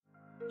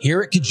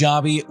Here at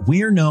Kajabi,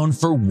 we're known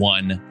for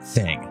one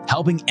thing,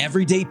 helping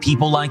everyday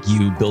people like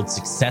you build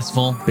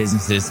successful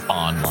businesses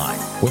online.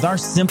 With our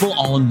simple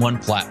all-in-one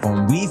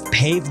platform, we've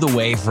paved the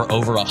way for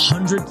over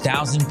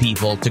 100,000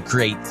 people to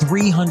create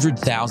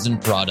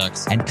 300,000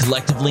 products and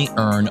collectively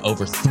earn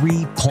over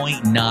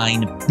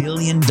 $3.9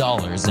 billion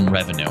in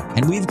revenue.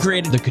 And we've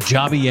created the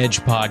Kajabi Edge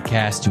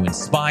podcast to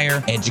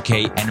inspire,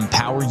 educate, and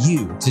empower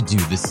you to do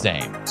the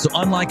same. So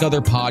unlike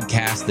other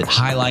podcasts that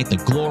highlight the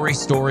glory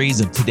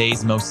stories of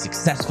today's most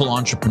successful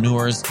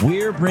entrepreneurs,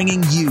 we're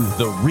bringing you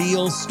the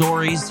real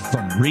stories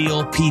from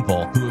real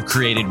people who have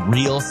created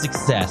real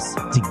success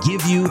to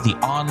give you the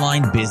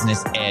online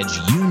business edge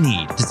you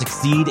need to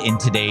succeed in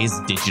today's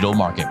digital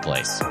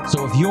marketplace.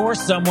 So if you're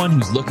someone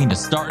who's looking to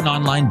start an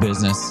online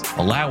business,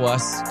 allow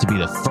us to be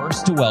the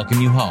first to welcome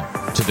you home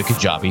to the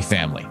Kajabi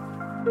family.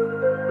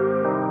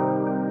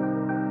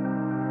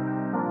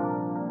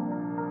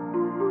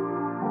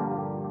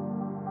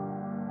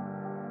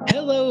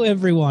 Hello,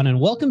 everyone, and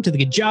welcome to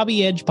the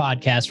Kajabi Edge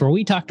podcast, where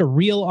we talk to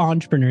real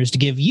entrepreneurs to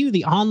give you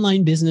the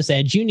online business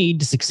edge you need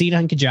to succeed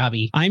on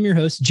Kajabi. I'm your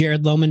host,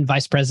 Jared Lohman,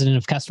 Vice President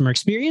of Customer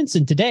Experience,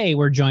 and today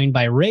we're joined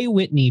by Rhea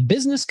Whitney,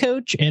 business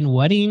coach and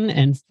wedding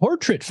and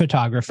portrait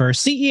photographer,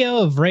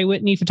 CEO of Rhea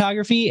Whitney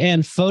Photography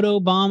and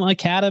PhotoBomb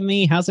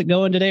Academy. How's it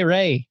going today,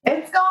 Rhea?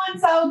 It's going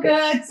so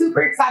good.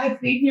 Super excited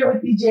to be here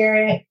with you,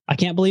 Jared. I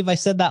can't believe I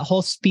said that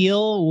whole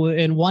spiel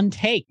in one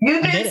take.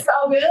 You did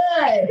so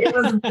good. It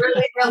was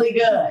really, really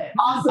good.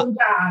 Awesome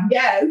job.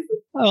 Yes.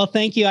 Well,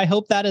 thank you. I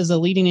hope that is a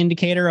leading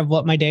indicator of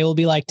what my day will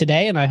be like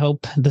today, and I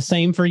hope the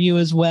same for you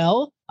as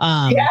well.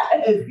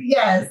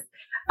 Yes,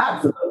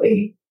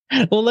 absolutely.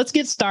 Well, let's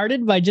get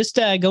started by just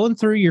going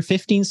through your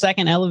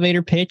 15-second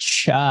elevator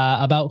pitch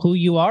about who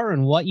you are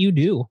and what you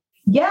do.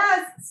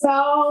 Yes.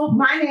 So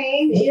my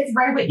name is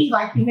Rhea Whitney.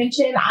 Like you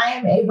mentioned, I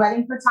am a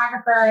wedding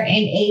photographer and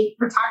a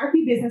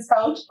photography business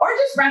coach, or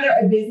just rather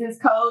a business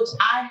coach.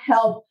 I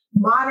help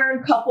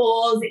modern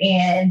couples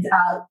and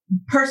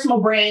personal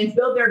brands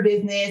build their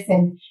business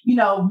and,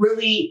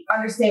 really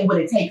understand what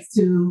it takes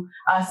to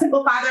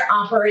simplify their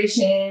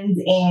operations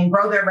and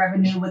grow their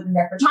revenue within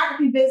their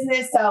photography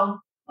business. So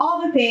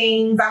all the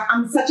things,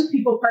 I'm such a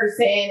people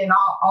person and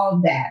all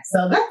of that.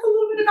 So that's a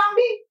little bit about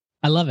me.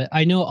 I love it.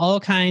 I know all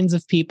kinds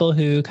of people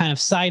who kind of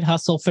side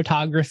hustle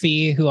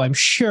photography, who I'm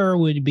sure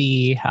would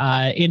be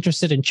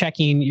interested in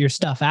checking your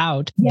stuff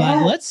out.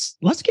 Yeah. But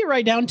let's get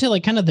right down to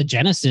like kind of the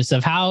genesis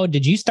of how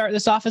did you start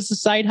this off as a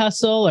side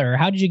hustle, or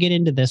how did you get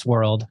into this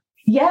world?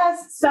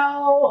 Yes.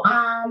 So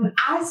I've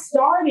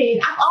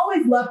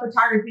always loved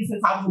photography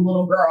since I was a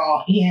little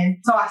girl. And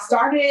so I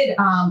started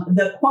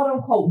the quote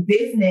unquote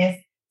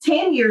business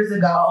 10 years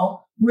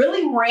ago,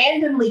 really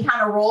randomly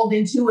kind of rolled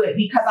into it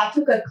because I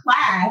took a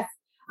class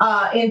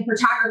in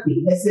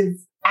photography. This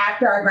is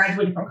after I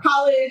graduated from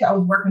college. I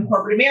was working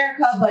corporate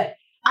America, but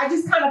I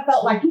just kind of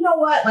felt like, you know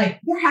what, like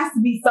there has to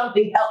be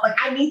something else. Like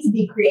I need to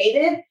be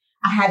creative.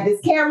 I had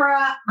this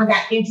camera. I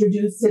got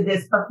introduced to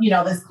this,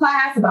 this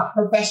class about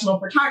professional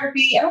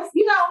photography. And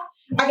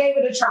I gave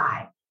it a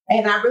try.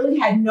 And I really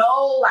had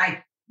no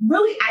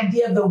really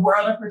idea of the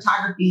world of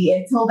photography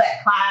until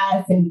that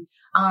class. And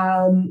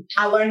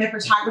I learned that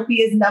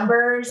photography is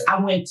numbers. I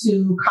went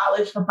to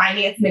college for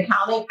finance and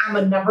accounting. I'm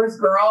a numbers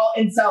girl.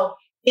 And so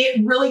it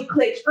really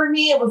clicked for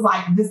me. It was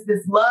like this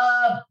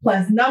love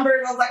plus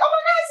numbers. I was like, oh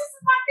my gosh, this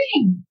is my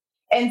thing.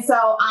 And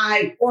so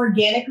I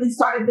organically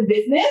started the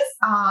business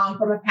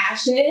from a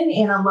passion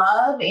and a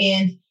love,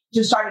 and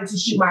just started to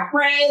shoot my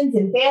friends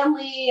and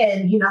family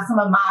and, some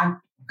of my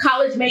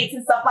college mates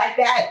and stuff like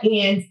that.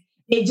 And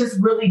it just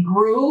really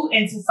grew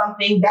into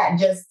something that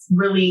just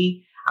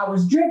really, I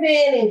was driven,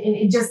 and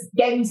it just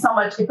gave me so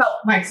much, it felt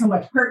like so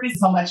much purpose,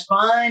 so much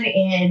fun.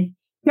 And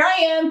here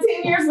I am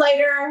 10 years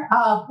later,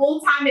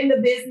 full-time in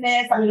the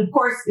business. I mean, of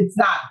course, it's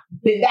not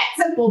been that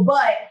simple,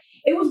 but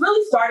it was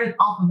really started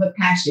off of a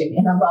passion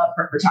and a love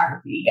for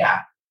photography.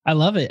 Yeah. I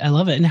love it.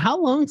 And how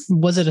long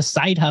was it a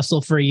side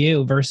hustle for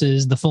you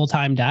versus the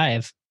full-time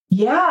dive?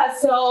 Yeah.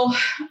 So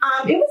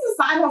it was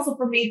a side hustle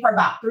for me for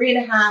about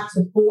 3.5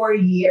 to 4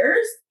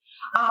 years.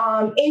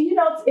 And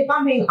if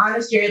I'm being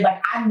honest, Jared,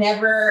 like I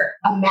never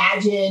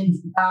imagined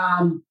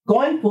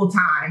going full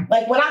time.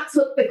 Like when I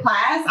took the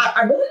class,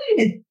 I really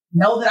didn't even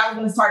know that I was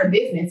going to start a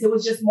business. It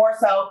was just more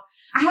so,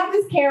 I have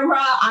this camera.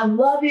 I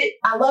love it.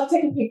 I love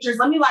taking pictures.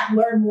 Let me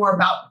learn more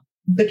about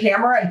the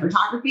camera and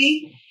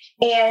photography.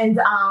 And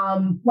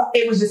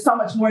it was just so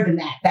much more than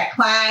that. That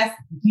class,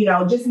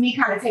 just me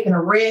kind of taking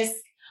a risk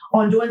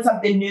on doing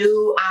something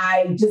new.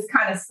 I just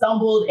kind of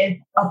stumbled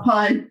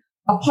upon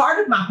a part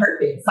of my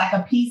purpose, like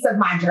a piece of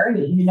my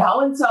journey,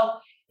 And so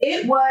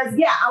it was,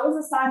 I was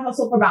a side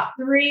hustle for about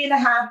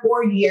 3.5,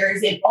 4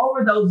 years. And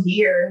over those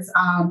years,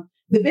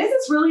 the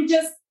business really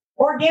just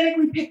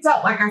organically picked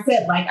up. Like I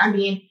said,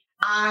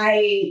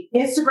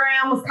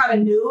 Instagram was kind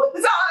of new at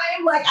the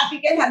time. I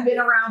think it had been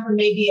around for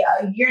maybe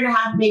a year and a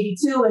half, maybe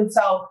two. And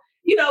so,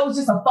 it was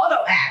just a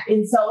photo app.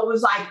 And so it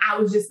was like, I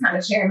was just kind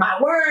of sharing my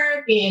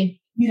work and,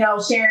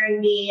 sharing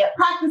me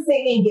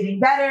practicing and getting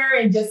better,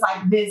 and just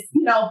like this,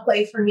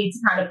 place for me to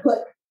kind of put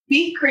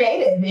be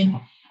creative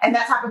and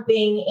that type of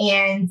thing.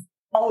 And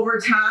over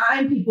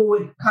time, people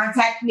would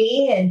contact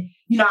me and,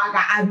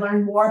 I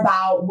learned more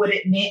about what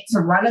it meant to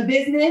run a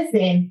business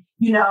and,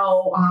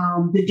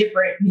 the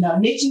different,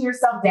 niching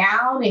yourself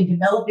down and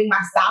developing my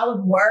style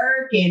of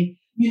work and,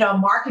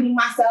 marketing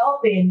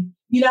myself. And,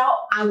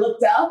 I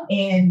looked up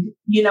and,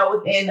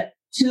 within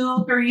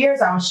 2-3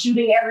 years, I was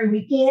shooting every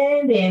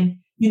weekend and,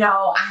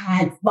 I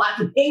had lots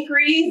of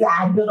inquiries. I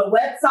had built a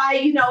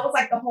website, it was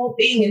like the whole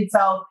thing. And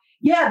so,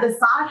 the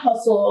side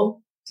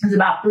hustle is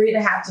about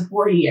 3.5 to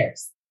 4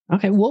 years.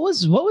 Okay. What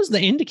was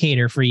the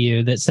indicator for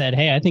you that said,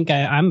 hey, I think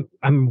I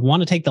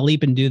want to take the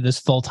leap and do this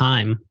full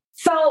time?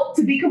 So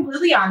to be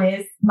completely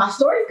honest, my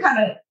story is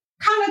kind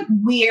of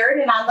weird.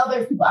 And I know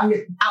there's people out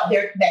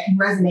there that can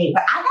resonate,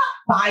 but I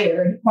got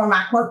fired for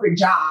my corporate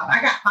job.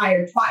 I got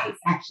fired twice,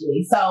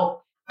 actually.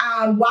 So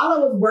while I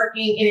was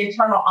working in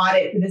internal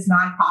audit for this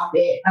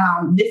nonprofit,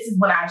 this is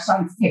when I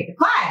started to take the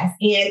class.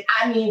 And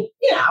I mean,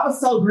 I was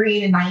so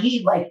green and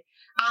naive. Like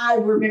I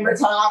remember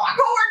telling all my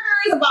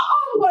coworkers about,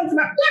 I'm going to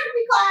my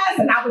photography class.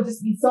 And I would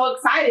just be so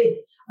excited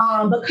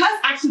because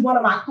actually one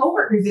of my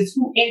coworkers is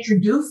who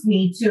introduced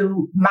me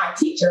to my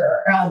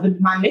teacher,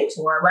 my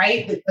mentor,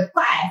 right? The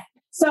class.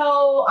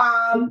 So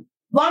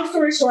long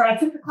story short, I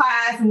took the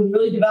class and was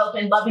really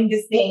developing, loving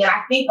this thing. And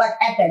I think like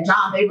at that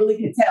job, they really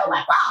could tell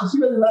like, wow, she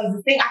really loves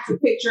this thing. I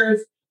took pictures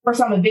for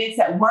some events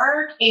at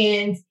work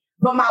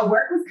but my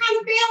work was kind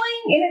of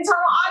failing in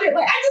internal audit.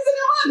 Like I just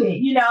didn't love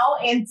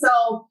it, And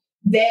so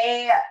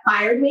they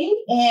fired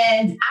me.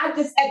 And I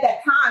just, at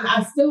that time,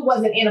 I still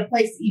wasn't in a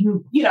place to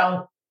even,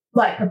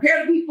 like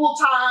prepare to be full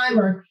time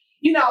or,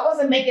 I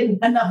wasn't making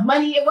enough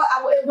money. It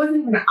wasn't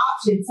even an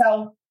option.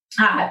 So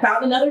I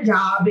found another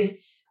job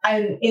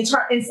and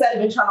instead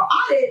of internal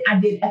audit, I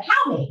did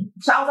accounting.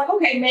 So I was like,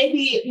 okay,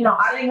 maybe,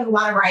 auditing is a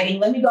lot of writing.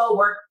 Let me go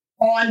work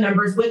on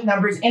numbers with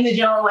numbers in the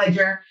general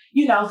ledger.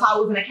 So I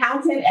was an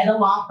accountant at a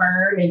law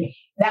firm and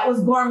that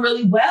was going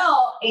really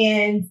well.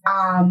 And,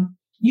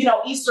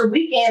 Easter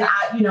weekend,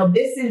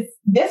 this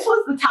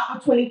was the top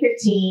of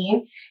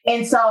 2015.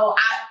 And so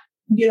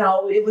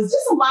it was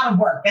just a lot of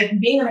work.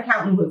 And being an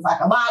accountant was like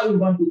a lot. We were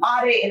going through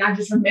audit. And I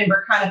just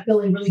remember kind of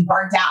feeling really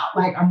burnt out.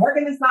 Like I'm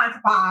working this 9 to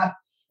 5.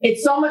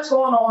 It's so much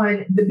going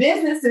on. The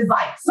business is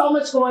like so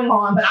much going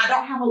on, but I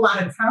don't have a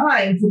lot of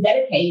time to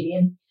dedicate.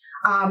 And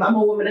I'm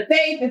a woman of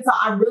faith. And so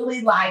I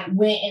really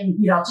went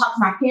and, talked to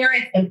my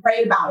parents and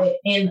prayed about it.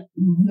 And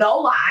no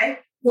lie,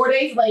 4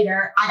 days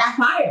later, I got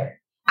fired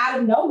out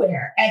of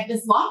nowhere at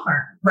this law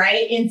firm.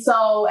 Right. And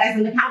so as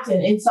an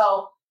accountant. And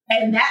so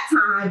at that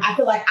time, I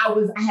feel like I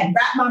had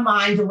wrapped my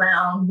mind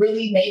around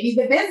really maybe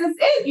the business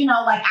is,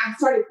 I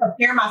started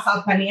preparing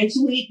myself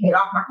financially, paid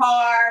off my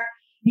car,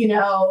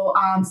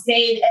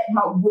 stayed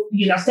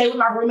with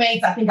my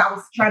roommates. I think I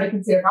was trying to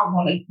consider if I was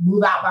going to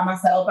move out by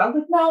myself. I was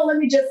like, no, let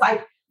me just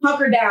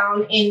hunker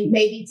down and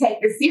maybe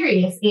take this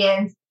serious.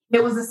 And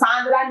it was a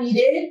sign that I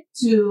needed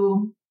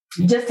to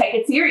just take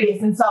it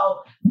serious. And so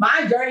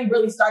my journey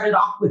really started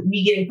off with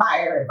me getting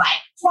fired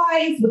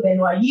twice within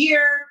a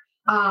year.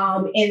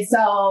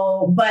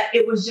 But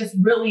it was just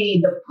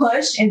really the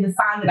push and the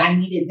sign that I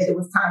needed that it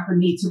was time for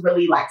me to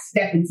really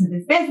step into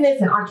this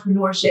business and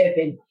entrepreneurship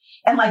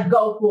and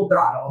go full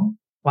throttle.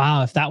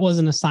 Wow. If that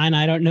wasn't a sign,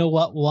 I don't know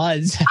what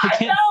was.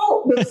 I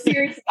know. It was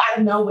seriously out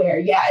of nowhere.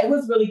 Yeah, it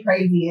was really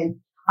crazy. And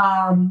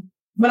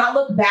when I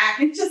look back,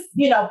 it's just,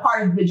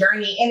 part of the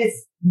journey. And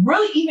it's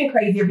really even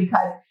crazier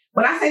because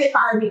when I say they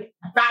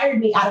fired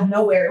me out of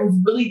nowhere, it was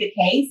really the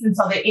case. And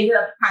so they ended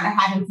up kind of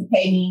having to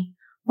pay me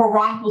for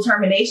wrongful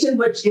termination,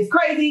 which is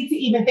crazy to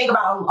even think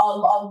about.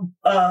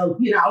 I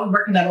was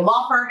working at a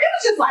law firm. It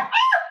was just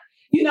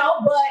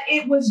but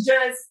it was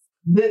just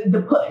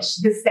the push,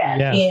 the step,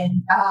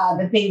 and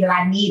the thing that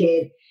I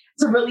needed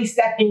to really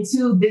step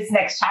into this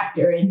next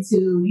chapter,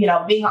 into,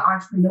 being an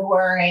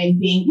entrepreneur and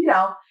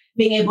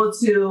being able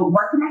to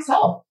work for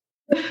myself.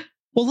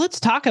 Well, let's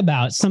talk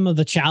about some of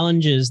the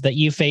challenges that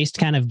you faced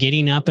kind of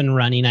getting up and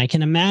running. I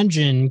can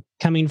imagine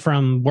coming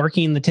from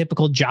working the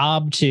typical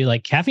job to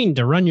having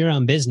to run your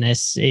own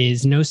business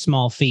is no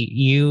small feat.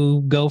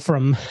 You go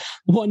from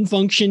one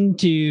function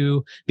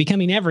to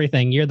becoming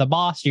everything. You're the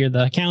boss, you're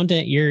the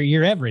accountant,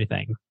 you're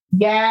everything.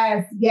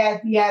 Yes. Yeah.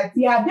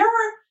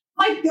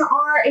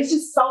 It's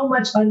just so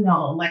much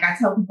unknown. I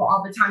tell people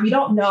all the time, you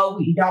don't know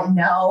what you don't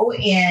know.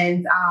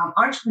 And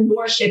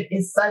entrepreneurship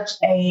is such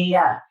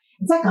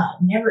it's like a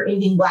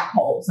never-ending black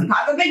hole.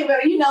 Sometimes I think about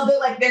it,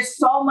 that there's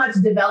so much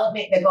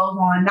development that goes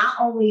on, not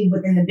only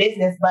within the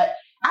business, but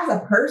as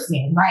a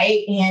person,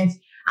 right? And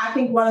I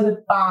think one of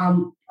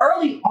the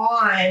early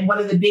on, one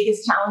of the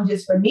biggest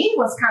challenges for me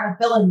was kind of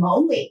feeling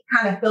lonely,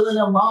 kind of feeling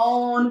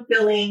alone,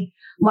 feeling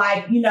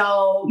I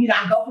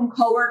go from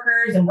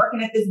coworkers and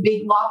working at this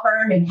big law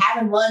firm and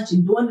having lunch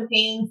and doing the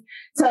things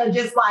to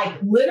just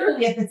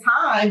literally at the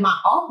time, my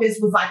office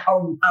was I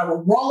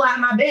would roll out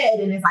of my bed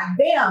and it's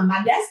bam,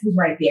 my desk was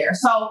right there.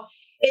 So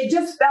it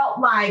just felt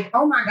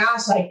oh my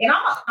gosh, and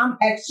I'm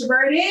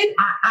extroverted.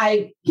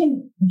 I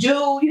can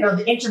do,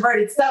 the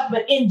introverted stuff,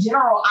 but in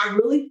general, I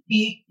really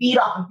feed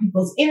off of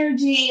people's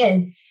energy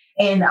and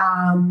And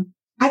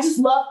I just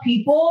love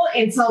people.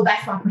 And so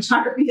that's why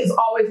photography has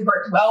always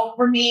worked well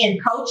for me,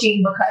 and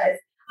coaching, because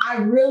I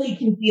really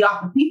can feed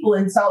off of people.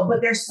 And so,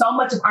 but there's so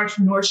much of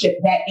entrepreneurship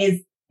that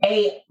is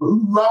a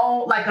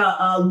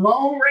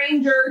lone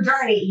ranger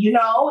journey, you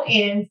know?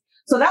 And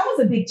so that was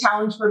a big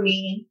challenge for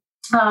me.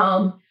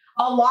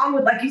 Along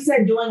with, like you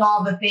said, doing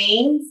all the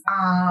things,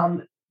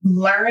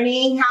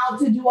 learning how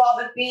to do all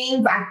the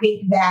things. I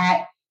think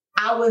that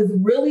I was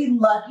really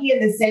lucky in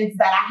the sense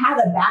that I had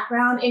a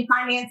background in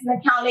finance and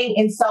accounting.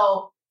 And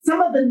so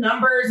some of the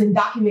numbers and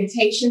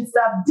documentation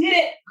stuff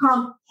didn't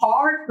come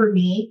hard for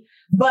me,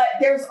 but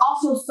there's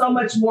also so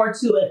much more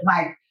to it,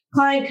 like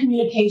client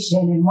communication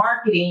and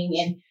marketing.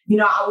 And, you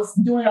know, I was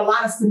doing a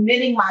lot of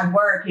submitting my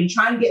work and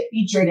trying to get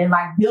featured and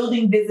like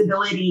building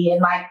visibility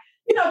and like,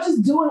 you know,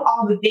 just doing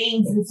all the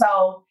things. And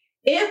so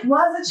it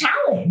was a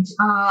challenge.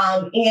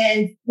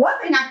 And one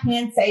thing I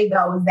can say,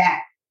 though, is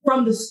that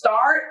from the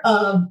start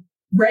of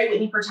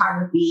Whitney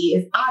Photography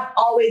is I've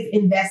always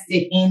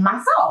invested in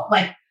myself.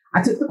 Like,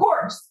 I took the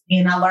course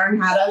and I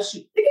learned how to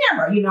shoot the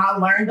camera. You know, I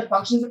learned the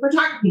functions of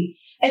photography.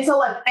 And so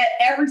like at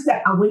every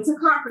step, I went to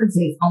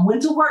conferences, I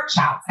went to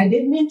workshops, I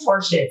did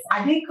mentorships,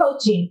 I did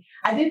coaching,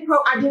 I did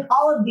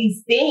all of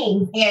these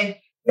things. And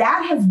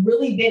that has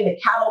really been the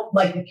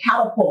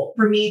catapult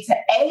for me to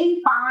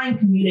find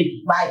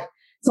community, like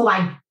to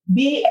like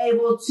be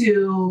able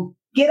to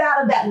get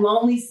out of that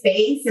lonely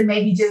space and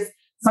maybe just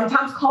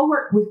sometimes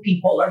co-work with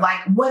people or like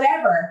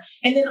whatever.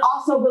 And then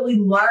also really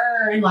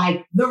learn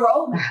like the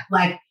roadmap,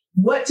 like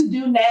what to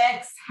do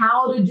next,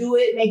 how to do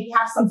it, maybe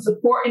have some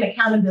support and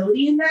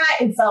accountability in that.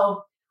 And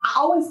so I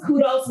always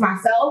kudos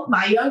myself,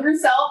 my younger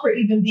self, for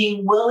even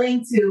being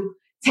willing to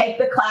take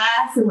the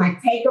class and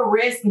like take a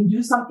risk and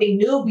do something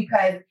new,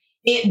 because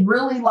it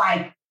really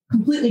like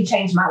completely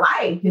changed my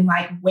life and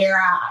like where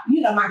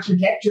my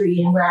trajectory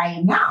and where I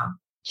am now.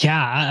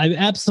 Yeah, I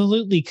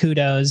absolutely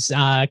kudos.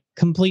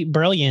 Complete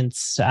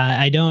brilliance.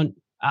 I don't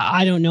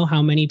know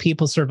how many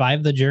people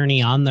survive the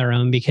journey on their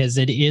own, because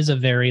it is a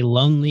very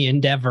lonely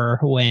endeavor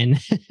when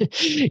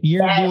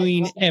you're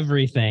doing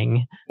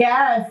everything.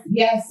 Yes,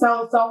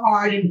 so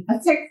hard, and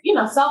it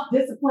takes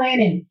self-discipline,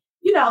 and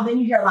then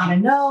you hear a lot of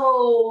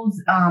no's.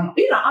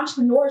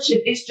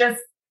 Entrepreneurship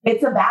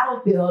it's a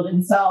battlefield,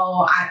 and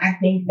so I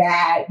think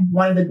that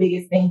one of the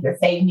biggest things that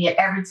saved me at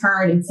every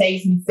turn and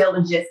saves me still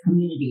is just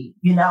community.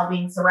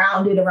 Being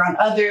surrounded around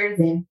others,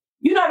 and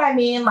you know what I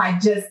mean,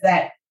 like just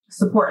that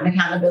support and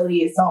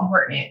accountability is so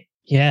important.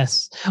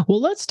 Yes.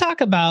 Well, let's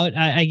talk about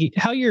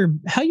how your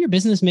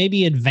business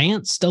maybe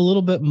advanced a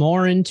little bit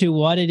more into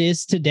what it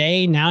is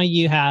today. Now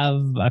you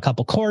have a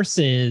couple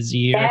courses,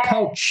 you're a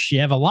coach, you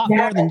have a lot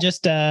more than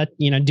just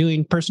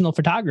doing personal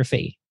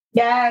photography.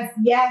 Yes,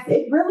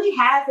 it really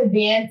has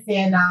advanced.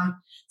 And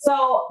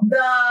so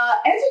the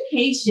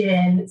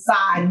education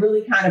side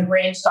really kind of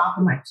branched off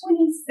in like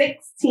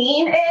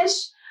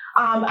 2016-ish.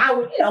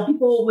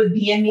 People would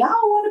DM me, I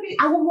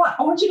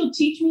want you to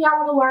teach me, I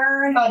want to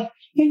learn, like,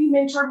 can you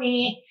mentor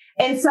me?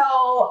 And so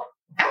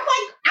I'm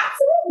like,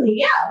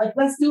 absolutely, yeah, like,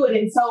 let's do it.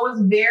 And so it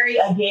was very,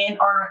 again,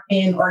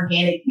 an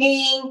organic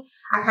thing.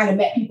 I kind of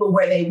met people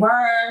where they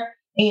were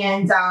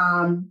and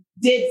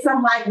did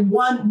some like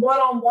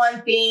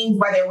one-on-one things,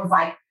 whether it was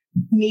like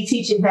me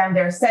teaching them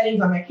their settings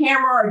on their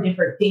camera or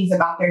different things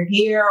about their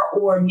gear,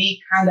 or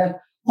me kind of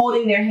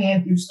holding their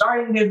hand through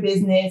starting their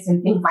business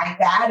and things like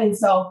that. And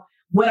so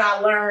what I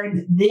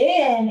learned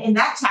then in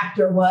that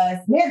chapter was,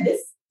 man,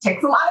 this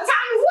takes a lot of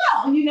time as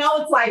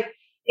well. It's like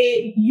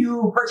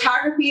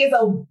photography is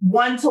a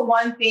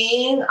one-to-one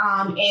thing.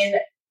 In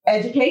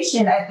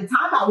education at the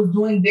time, I was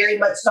doing very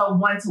much so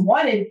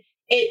one-to-one, and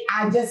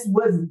I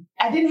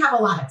didn't have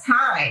a lot of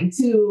time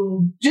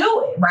to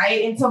do it,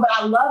 right? And so, but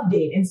I loved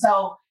it. And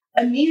so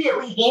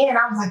immediately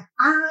I was like,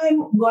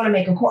 I'm going to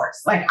make a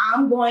course. Like,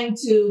 I'm going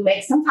to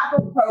make some type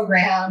of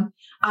program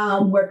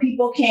where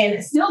people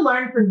can still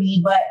learn from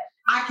me, but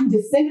I can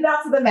just send it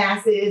out to the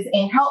masses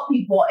and help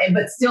people,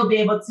 but still be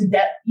able to,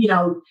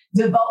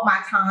 devote my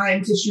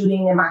time to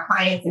shooting and my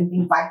clients and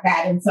things like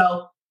that. And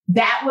so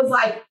that was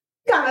like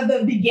kind of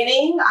the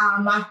beginning.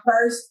 My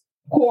first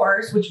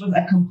course, which was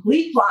a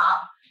complete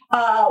flop,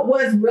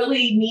 was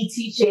really me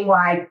teaching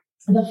like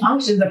the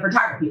functions of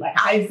photography, like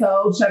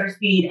ISO, shutter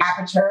speed,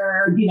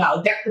 aperture,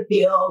 depth of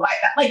field,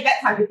 like that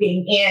type of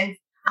thing. And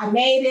I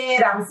made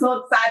it. I was so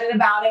excited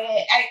about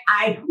it.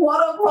 I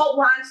quote unquote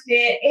launched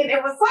it, and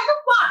it was like a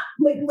flop.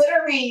 Like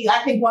literally, I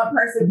think one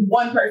person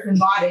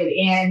bought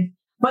it,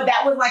 but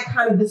that was like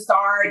kind of the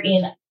start.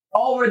 And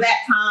over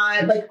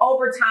time,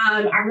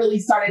 I really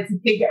started to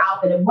figure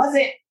out that it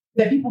wasn't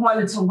that people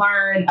wanted to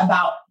learn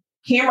about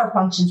camera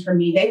functions from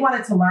me. They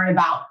wanted to learn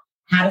about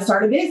how to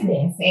start a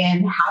business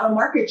and how to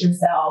market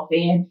yourself,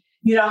 and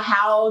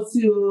how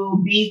to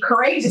be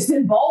courageous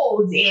and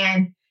bold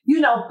and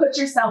put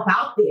yourself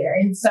out there.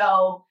 And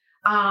so,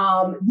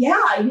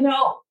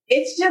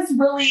 it's just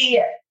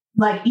really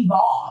like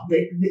evolved.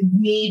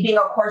 Me being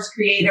a course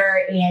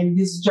creator and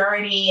this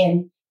journey,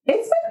 and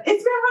it's been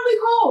really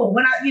cool.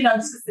 When I,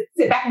 just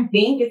sit back and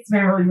think, it's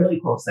been really, really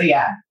cool. So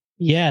yeah.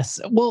 Yes.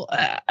 Well,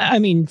 I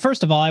mean,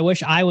 first of all, I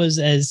wish I was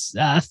as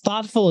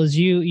thoughtful as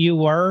you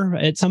were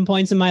at some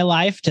points in my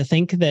life to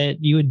think that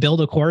you would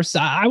build a course.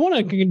 I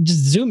want to just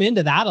zoom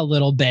into that a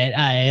little bit.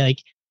 I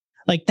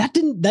like that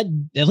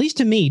at least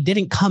to me,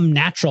 didn't come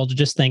natural to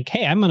just think,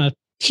 hey, I'm going to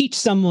teach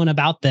someone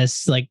about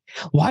this. Like,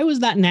 why was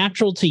that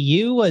natural to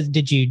you?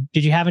 Did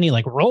you have any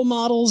like role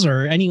models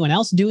or anyone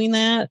else doing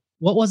that?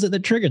 What was it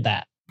that triggered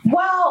that?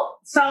 Well,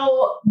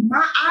 so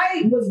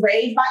I was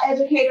raised by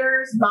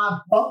educators.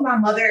 Both my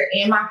mother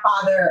and my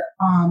father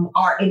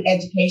are in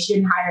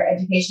education, higher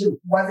education,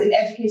 was in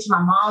education.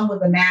 My mom was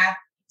a math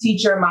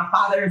teacher. My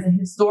father is a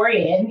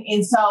historian.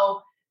 And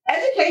so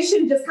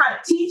education, just kind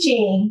of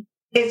teaching,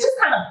 is just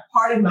kind of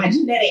part of my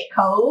genetic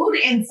code.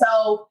 And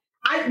so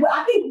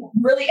I think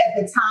really at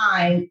the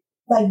time,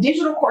 like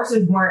digital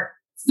courses weren't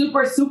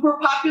super, super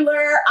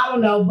popular. I don't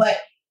know, but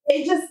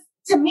it just,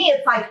 to me,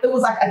 it's like, it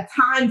was like a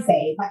time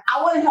save. Like,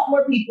 I want to help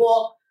more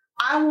people.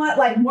 I want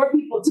like more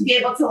people to be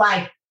able to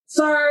like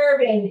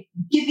serve and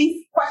get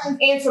these questions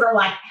answered or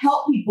like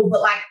help people.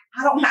 But like,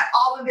 I don't have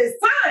all of this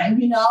time,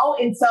 you know?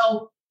 And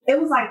so it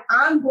was like,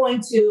 I'm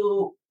going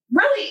to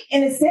really,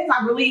 in a sense,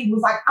 I really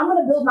was like, I'm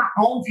going to build my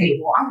own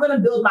table. I'm going to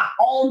build my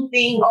own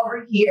thing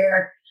over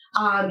here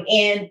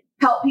and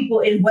help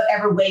people in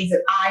whatever ways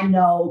that I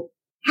know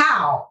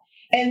how.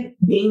 And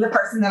being the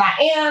person that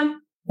I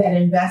am, that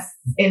invests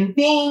in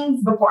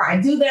things before I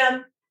do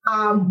them.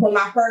 When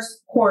my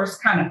first course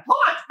kind of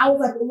launched, I was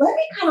like, let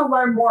me kind of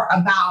learn more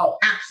about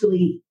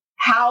actually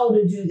how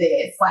to do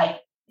this, like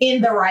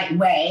in the right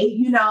way,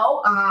 you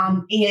know,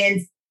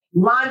 and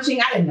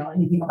launching, I didn't know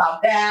anything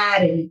about that.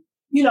 And,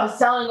 you know,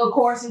 selling a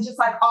course and just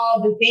like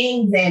all the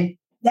things. And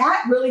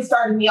that really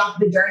started me off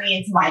the journey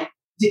into like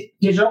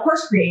digital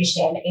course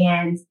creation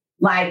and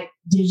like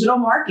digital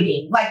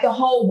marketing, like the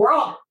whole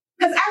world.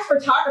 Because as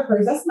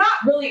photographers, that's not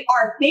really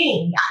our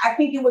thing. I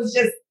think it was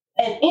just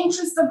an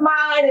interest of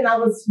mine. And I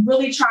was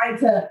really trying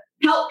to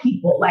help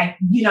people, like,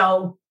 you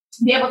know,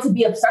 be able to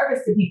be of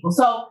service to people.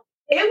 So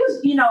it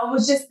was, you know, it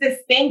was just this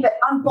thing that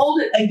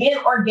unfolded again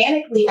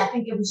organically. I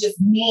think it was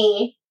just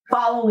me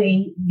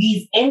following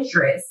these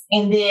interests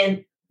and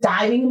then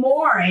diving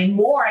more and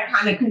more and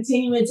kind of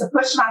continuing to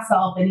push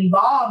myself and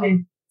evolve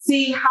and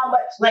see how much,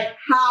 like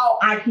how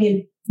I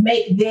can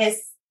make this,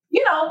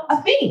 you know,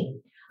 a thing.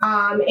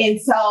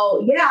 And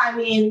so, yeah, I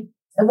mean,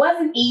 it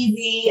wasn't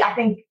easy. I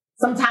think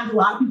sometimes a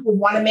lot of people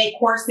want to make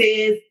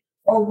courses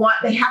or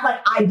they have like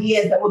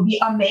ideas that would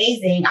be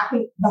amazing. I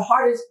think the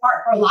hardest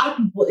part for a lot of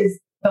people is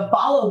the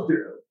follow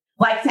through,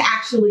 like to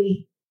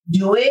actually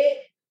do it.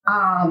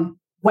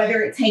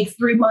 Whether it takes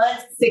 3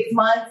 months, 6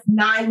 months,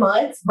 9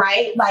 months,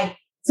 right? Like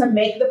to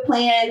make the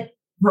plan,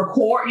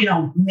 record, you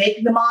know,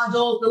 make the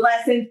modules, the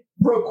lessons,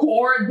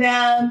 record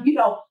them, you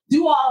know,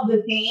 do all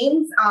the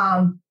things.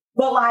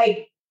 But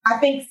like, I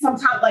think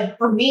sometimes, like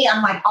for me,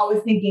 I'm like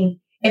always thinking,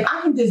 if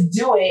I can just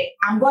do it,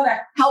 I'm going to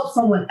help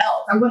someone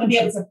else. I'm going to be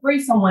able to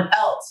free someone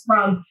else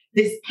from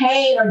this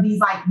pain or these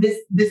like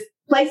this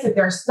place that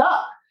they're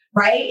stuck,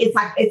 right? It's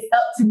like, it's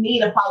up to me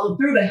to follow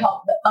through to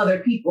help the other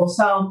people.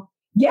 So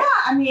yeah,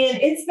 I mean,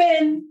 it's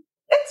been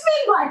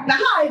like the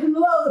highs and the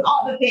lows and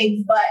all the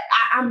things, but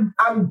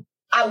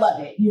I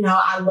love it. You know,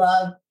 I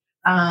love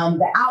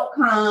the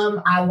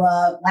outcome. I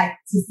love like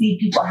to see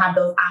people have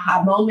those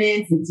aha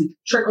moments and to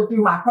trickle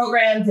through my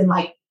programs and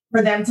like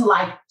for them to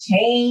like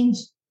change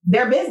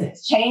their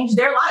business, change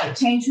their life,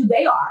 change who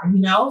they are,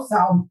 you know?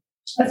 So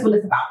that's what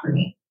it's about for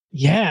me.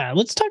 Yeah.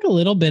 Let's talk a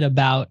little bit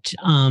about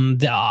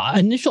the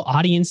initial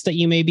audience that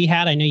you maybe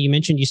had. I know you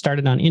mentioned you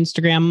started on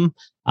Instagram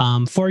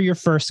for your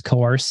first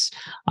course.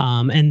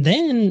 And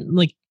then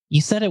like you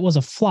said it was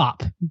a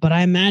flop, but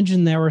I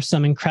imagine there were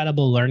some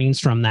incredible learnings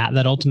from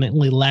that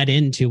ultimately led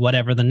into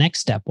whatever the next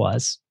step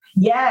was.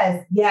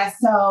 Yes. Yes.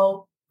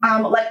 So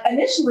like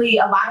initially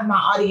a lot of my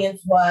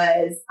audience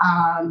was,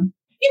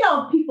 you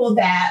know, people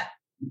that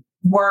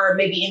were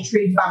maybe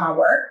intrigued by my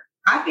work,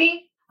 I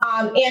think,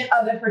 and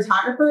other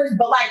photographers.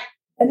 But like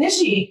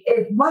initially,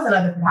 it wasn't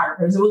other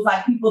photographers. It was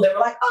like people that were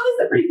like, "Oh,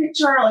 this is a pretty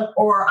picture," like,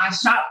 or I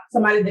shot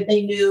somebody that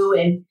they knew,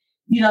 and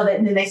you know,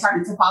 and then they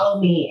started to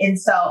follow me.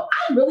 And so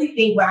I really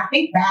think when I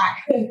think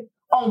back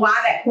on why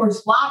that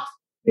course flopped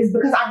is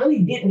because I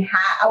really didn't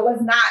have.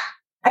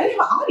 I didn't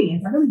have an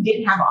audience. I really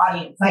didn't have an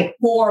audience like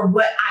for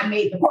what I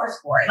made the course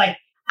for. Like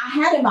I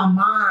had in my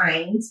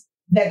mind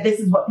that this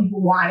is what people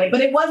wanted,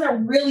 but it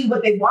wasn't really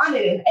what they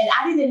wanted. And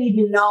I didn't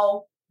even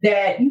know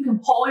that you can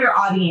poll your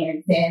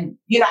audience. And,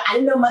 you know, I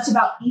didn't know much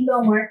about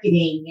email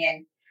marketing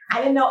and I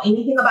didn't know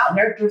anything about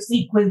nurture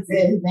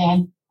sequences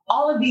and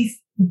all of these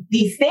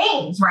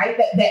things, right?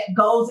 That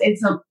goes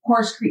into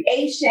course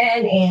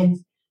creation and,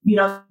 you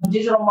know,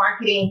 digital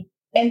marketing.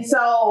 And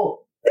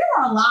so there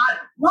were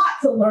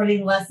lots of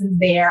learning lessons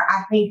there.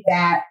 I think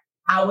that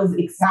I was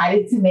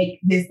excited to make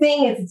this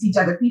thing and to teach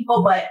other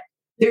people, but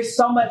there's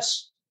so much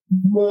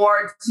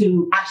more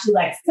to actually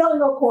like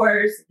selling a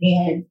course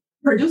and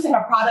producing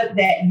a product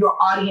that your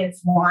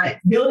audience wants,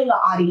 building an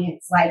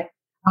audience like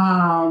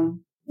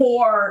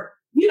for,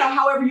 you know,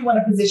 however you want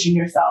to position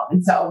yourself.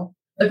 And so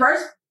the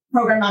first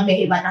program I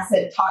made, like I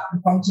said, taught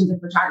the functions of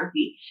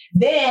photography.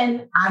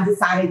 Then I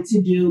decided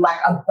to do like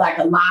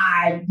a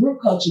live group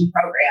coaching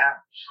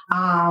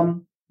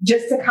program,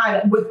 just to kind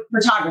of with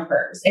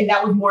photographers. And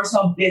that was more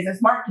so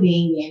business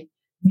marketing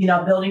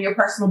and, building your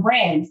personal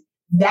brand.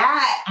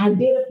 That I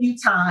did a few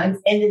times.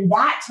 And then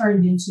that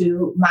turned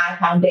into my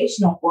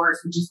foundational course,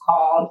 which is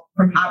called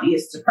From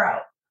Hobbyist to Pro.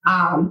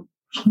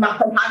 My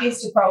From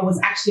Hobbyist to Pro was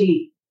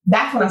actually,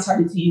 that's when I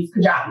started to use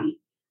Kajabi.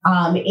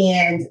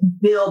 And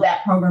build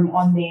that program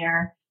on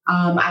there.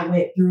 I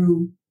went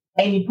through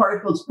Amy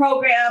Porterfield's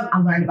program. I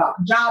learned about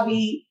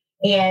Kajabi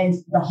and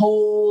the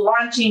whole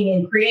launching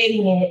and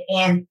creating it.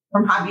 And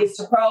From Hobbyist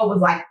to Pro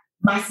was like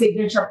my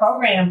signature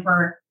program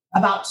for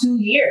about 2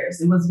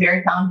 years. It was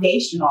very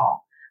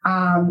foundational,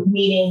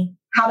 meaning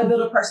how to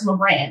build a personal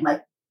brand,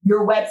 like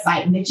your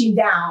website, niching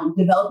down,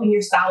 developing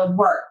your style of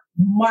work,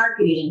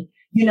 marketing,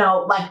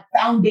 like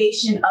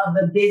foundation of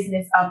the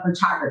business of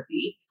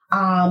photography.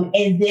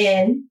 And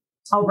then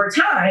over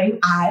time,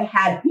 I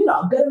had,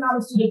 a good amount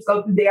of students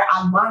go through there.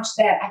 I launched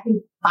that, I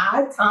think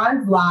 5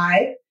 times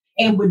live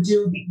and would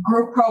do the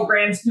group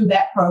programs through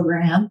that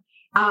program.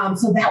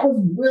 So that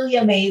was really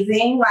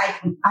amazing.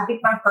 Like, I think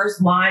my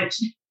first launch,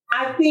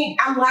 I think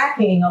I'm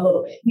laughing a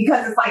little bit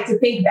because it's like to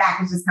think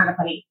back, it's just kind of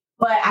funny.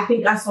 But I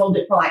think I sold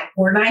it for like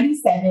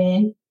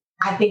 $497.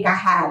 I think I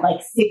had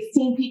like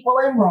 16 people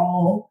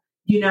enroll,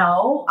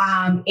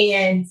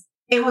 and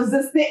it was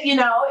this thing,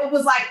 it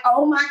was like,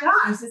 oh my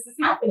gosh, this is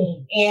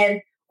happening.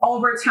 And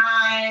over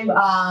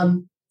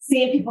time,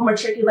 seeing people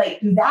matriculate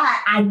through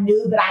that, I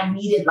knew that I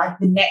needed like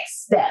the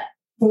next step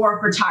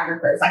for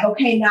photographers. Like,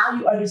 okay, now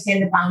you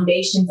understand the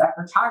foundations of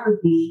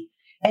photography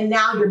and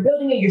now you're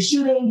building it, you're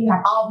shooting, you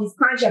have all these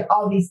clients, you have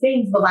all these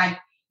things, but like,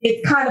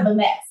 it's kind of a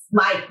mess.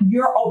 Like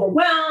you're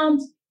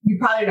overwhelmed. You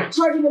probably not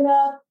charging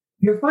enough.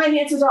 Your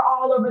finances are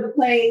all over the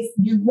place.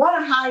 You want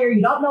to hire,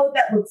 you don't know what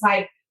that looks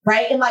like.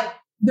 Right. And like,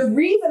 the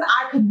reason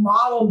I could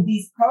model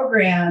these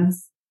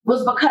programs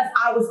was because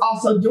I was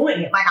also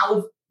doing it. Like I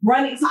was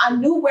running, so I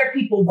knew where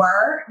people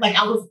were. Like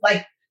I was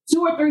like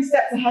 2 or 3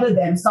 steps ahead of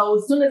them. So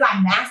as soon as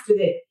I mastered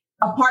it,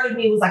 a part of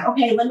me was like,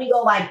 okay, let me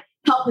go like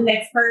help the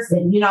next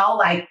person,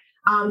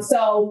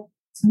 so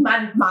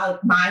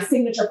my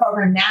signature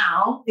program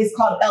now is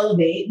called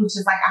Elevate, which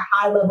is like a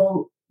high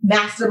level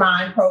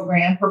mastermind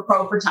program for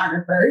pro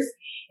photographers.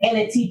 And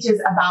it teaches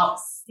about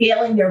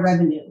scaling their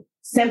revenue,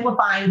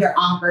 simplifying their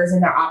offers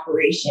and their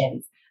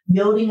operations,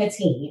 building a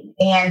team,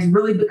 and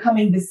really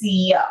becoming the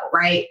CEO,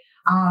 right?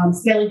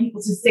 Scaling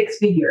people to 6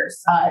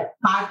 figures,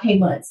 5K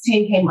months,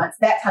 10K months,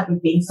 that type of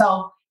thing.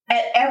 So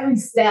at every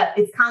step,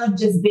 it's kind of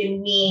just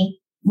been me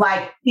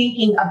like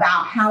thinking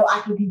about how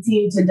I can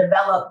continue to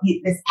develop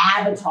this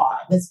avatar,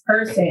 this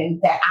person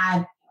that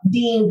I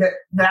deem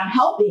that I'm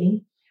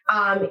helping,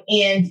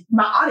 and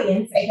my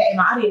audience, aka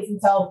my audience.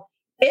 And so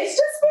it's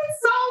just been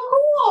so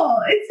cool.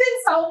 It's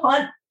been so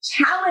fun,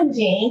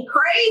 challenging,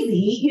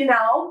 crazy,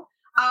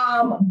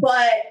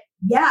 but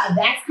yeah,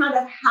 that's kind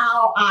of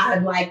how I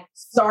like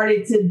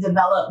started to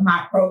develop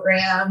my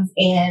programs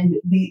and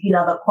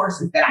the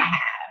courses that I have.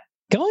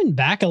 Going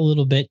back a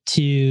little bit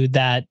to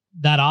that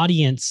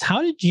audience,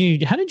 how did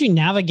you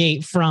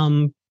navigate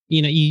from,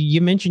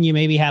 you mentioned you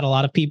maybe had a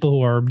lot of people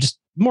who are just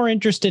more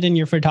interested in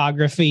your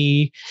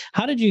photography.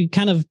 How did you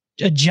kind of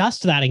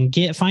adjust that and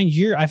find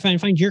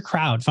your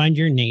crowd, find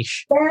your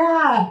niche?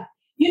 Yeah.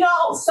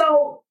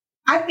 So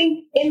I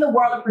think in the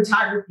world of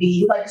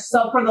photography,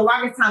 so for the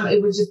longest time,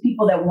 it was just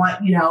people that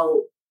want,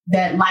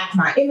 that liked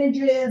my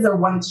images or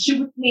wanted to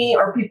shoot with me,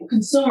 or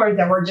consumers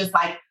that were just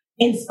like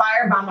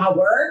inspired by my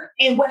work.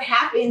 And what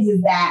happens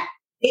is that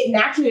it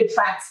naturally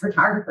attracts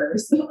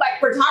photographers.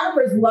 Like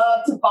photographers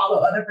love to follow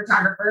other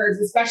photographers,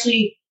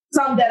 especially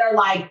some that are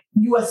like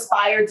you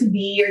aspire to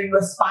be, or you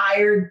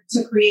aspire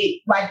to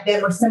create like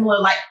them or similar,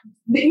 like,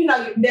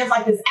 there's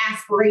like this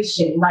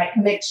aspiration, right?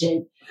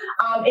 Connection.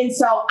 And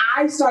so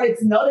I started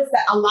to notice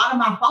that a lot of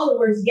my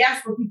followers,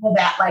 yes, were people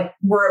that like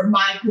were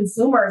my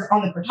consumers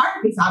on the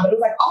photography side, but it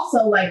was like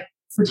also like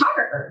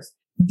photographers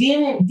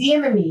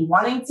DMing me,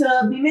 wanting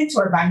to be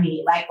mentored by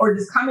me, like, or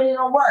just coming in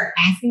on work,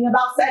 asking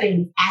about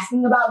settings,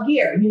 asking about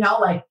gear,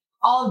 like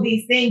all of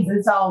these things.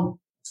 And so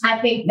I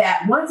think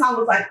that once I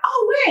was like,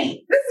 oh,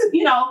 wait, this is,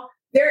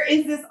 there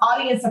is this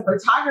audience of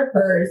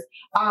photographers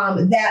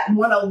that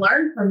want to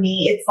learn from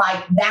me. It's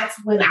like, that's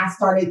when I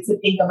started to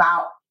think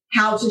about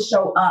how to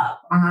show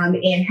up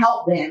and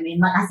help them.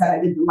 And like I said,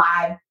 I did the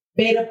live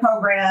beta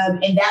program,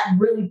 and that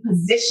really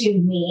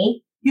positioned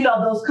me,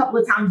 those couple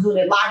of times doing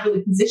it live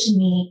really positioned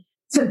me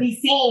to be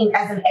seen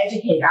as an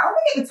educator. I don't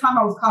think at the time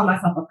I was calling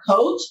myself a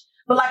coach,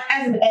 but like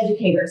as an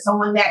educator,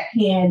 someone that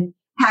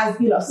has,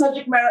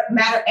 subject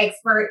matter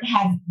expert,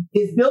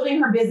 is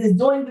building her business,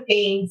 doing the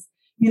things,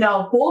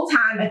 full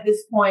time at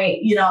this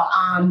point,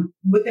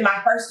 within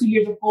my first 2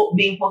 years of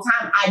being full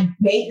time, I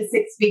made the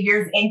 6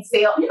 figures in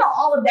sale,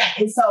 all of that.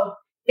 And so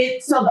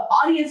the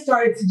audience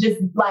started to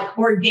just like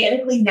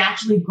organically,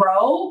 naturally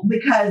grow,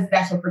 because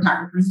that's what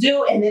photographers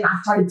do. And then I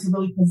started to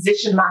really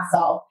position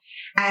myself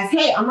as,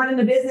 hey, I'm running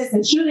a business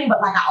and shooting,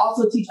 but like I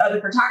also teach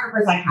other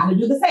photographers like how to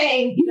do the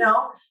same,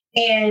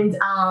 And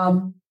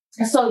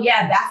so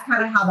yeah, that's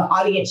kind of how the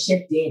audience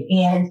shifted.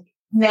 And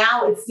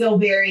now it's still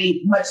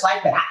very much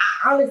like that.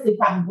 I honestly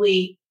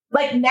probably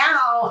like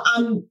now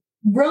I'm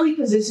really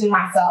positioning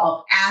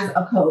myself as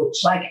a coach,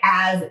 like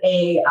as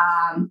a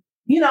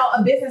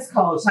business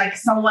coach, like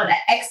someone, an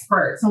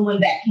expert, someone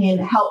that can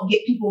help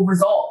get people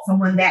results,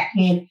 someone that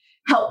can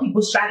help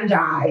people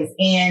strategize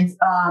and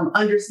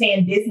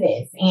understand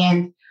business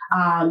and,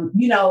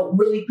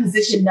 really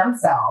position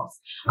themselves.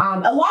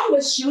 A lot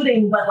was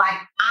shooting, but like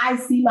I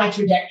see my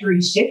trajectory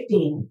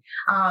shifting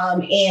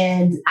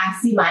and I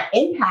see my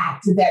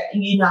impact that,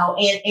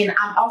 and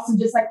I'm also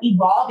just like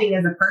evolving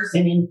as a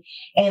person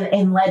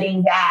and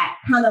letting that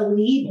kind of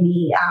lead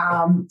me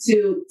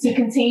to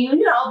continue,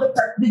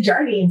 the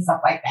journey and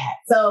stuff like that.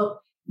 So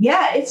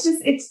yeah, it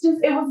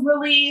was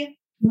really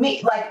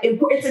me, like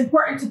it's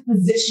important to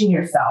position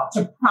yourself,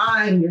 to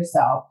prime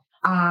yourself.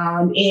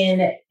 And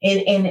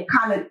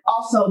kind of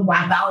also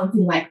by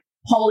balancing, like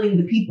polling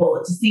the people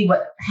to see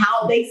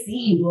how they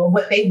see you or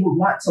what they would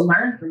want to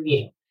learn from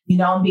you,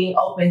 and being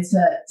open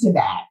to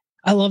that.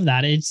 I love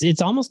that.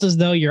 It's almost as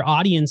though your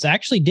audience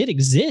actually did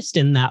exist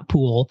in that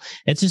pool.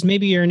 It's just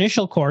maybe your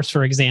initial course,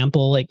 for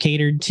example, it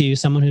catered to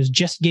someone who's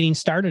just getting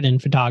started in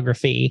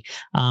photography.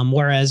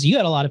 Whereas you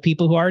had a lot of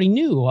people who already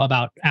knew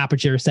about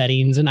aperture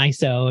settings and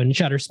ISO and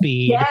shutter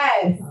speed.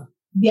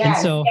 Yes. And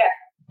so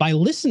by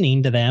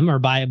listening to them or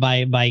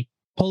by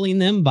pulling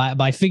them,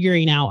 by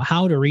figuring out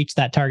how to reach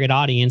that target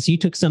audience, you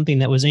took something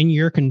that was in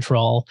your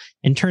control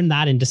and turned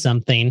that into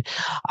something.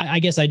 I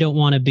guess I don't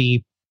want to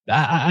be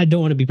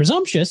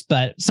presumptuous,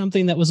 but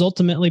something that was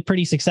ultimately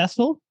pretty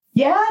successful.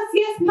 Yes,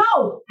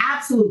 no,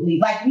 absolutely.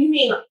 Like you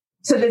mean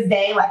to this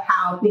day, like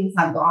how things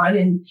have gone.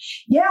 And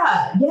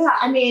yeah.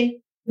 I mean,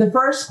 the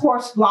first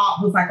course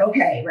flop was like,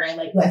 okay, right.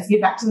 Like, let's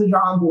get back to the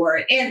drawing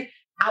board. And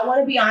I want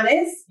to be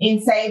honest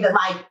and say that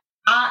like,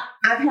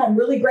 I've had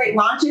really great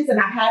launches and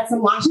I've had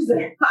some launches that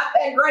are not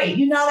that great.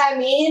 You know what I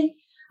mean?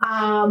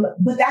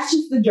 But that's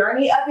just the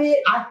journey of it.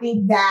 I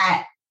think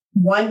that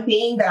one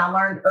thing that I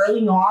learned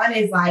early on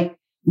is like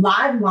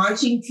live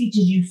launching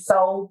teaches you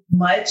so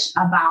much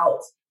about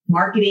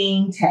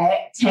marketing,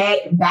 tech,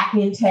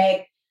 back-end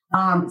tech,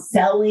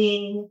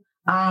 selling.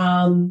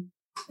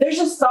 There's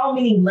just so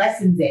many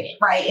lessons in it,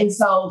 right? And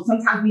so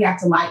sometimes we have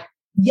to like,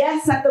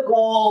 set the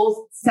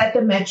goals, set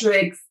the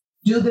metrics,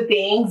 do the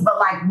things, but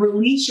like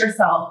release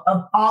yourself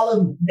of all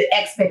of the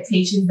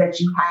expectations that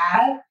you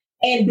have.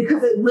 And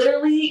because it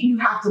literally, you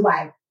have to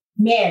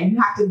you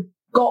have to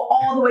go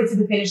all the way to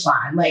the finish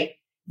line. Like,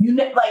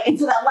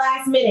 into that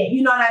last minute,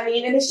 you know what I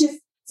mean? And it's just,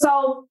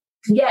 so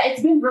yeah,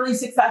 it's been really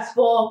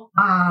successful.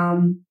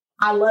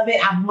 I love it.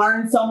 I've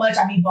learned so much.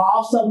 I've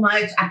evolved so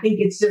much. I think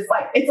it's just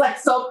like, it's like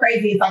so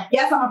crazy. It's like,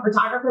 yes, I'm a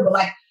photographer, but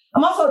like,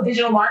 I'm also a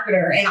digital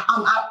marketer and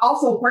I'm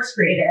also a course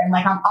creator. And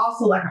like, I'm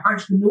also like an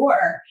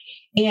entrepreneur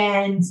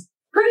and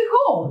pretty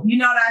cool. You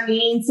know what I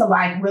mean? To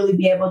like really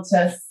be able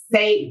to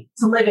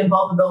live in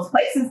both of those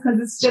places. Cause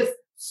it's just,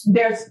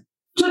 there's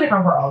two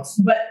different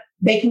worlds, but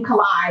they can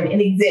collide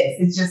and exist.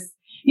 It's just,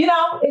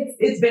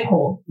 it's been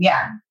cool.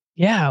 Yeah.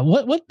 Yeah.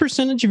 What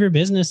percentage of your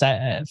business,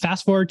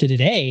 fast forward to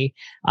today,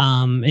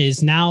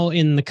 is now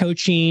in the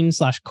coaching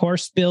 /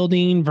 course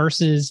building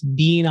versus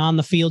being on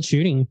the field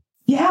shooting?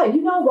 Yeah,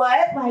 you know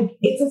what? Like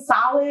it's a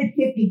solid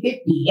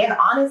 50-50. And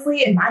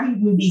honestly, it might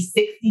even be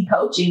 60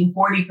 coaching,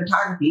 40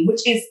 photography,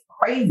 which is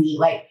crazy.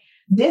 Like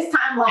this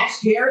time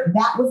last year,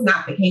 that was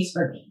not the case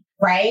for me.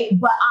 Right.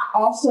 But I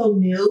also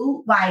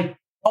knew like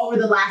over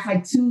the last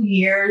like 2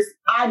 years,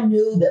 I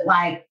knew that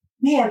like,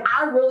 man,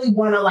 I really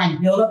want to like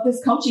build up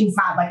this coaching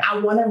side. Like I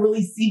want to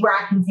really see where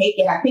I can take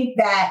it. I think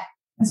that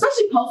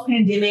especially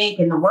post-pandemic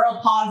and the world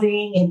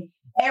pausing and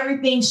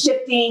everything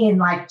shifting and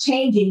like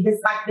changing,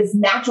 this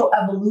natural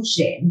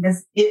evolution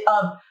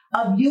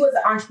of you as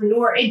an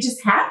entrepreneur, it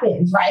just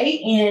happens, right?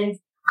 And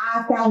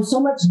I found so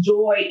much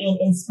joy in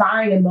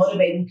inspiring and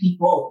motivating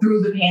people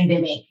through the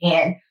pandemic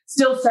and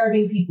still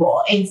serving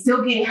people and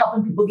still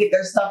helping people get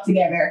their stuff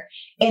together.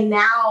 And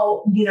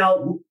now,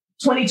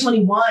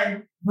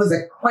 2021 was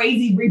a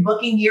crazy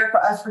rebooking year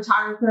for us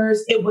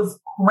photographers. It was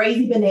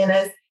crazy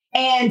bananas.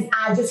 And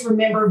I just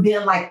remember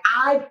being like,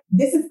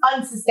 this is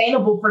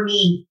unsustainable for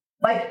me.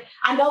 Like,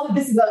 I know that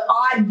this is an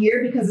odd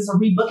year because it's a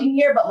rebooking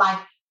year, but like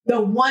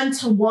the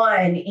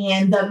one-to-one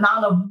and the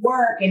amount of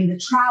work and the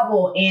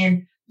travel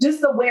and just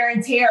the wear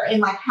and tear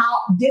and like how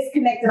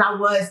disconnected I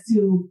was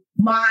to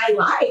my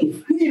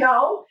life,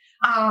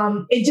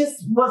 it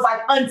just was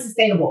like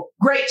unsustainable.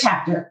 Great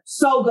chapter.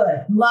 So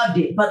good. Loved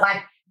it. But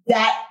like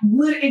that,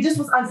 it just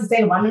was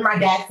unsustainable. I remember my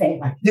dad saying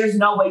like, there's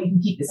no way you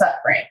can keep this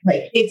up, right?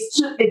 Like it's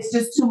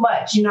just too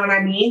much. You know what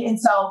I mean? And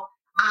so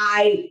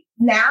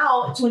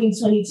now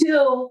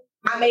 2022,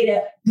 I made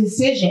a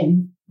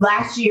decision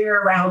last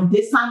year around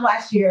this time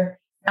last year.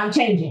 I'm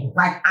changing.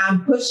 Like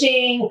I'm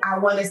pushing. I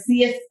want to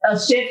see a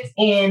shift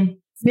in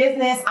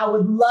business. I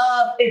would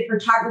love if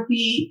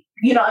photography,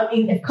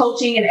 if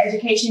coaching and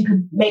education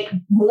could make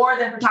more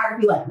than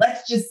photography. Like,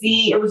 let's just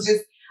see. It was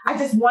just, I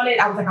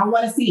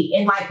want to see.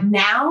 And like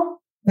now,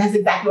 that's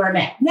exactly where I'm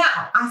at.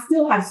 Now, I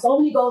still have so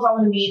many goals I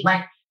want to meet.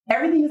 Like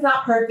everything is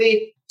not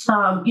perfect. If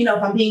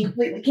I'm being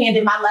completely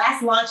candid, my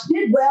last launch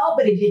did well,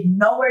 but it did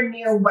nowhere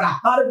near what I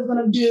thought it was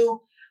going to do.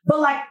 But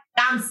like,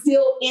 I'm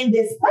still in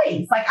this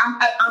place. Like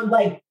I'm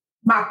like,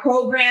 my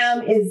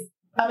program is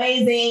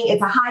amazing.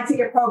 It's a high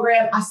ticket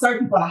program. I serve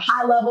people at a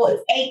high level.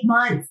 It's 8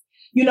 months.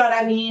 You know what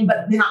I mean?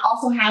 But then I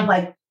also have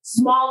like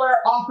smaller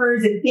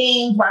offers and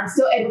things where I'm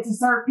still able to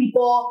serve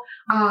people.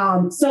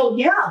 So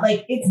yeah,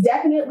 like it's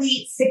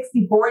definitely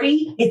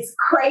 60-40. It's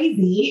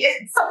crazy.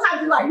 It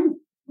sometimes like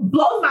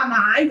blows my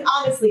mind.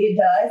 Honestly, it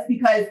does,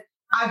 because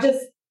I've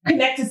just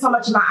connected so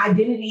much of my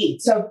identity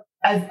to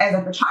as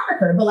a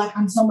photographer, but like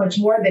I'm so much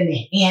more than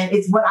it. And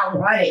it's what I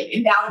wanted.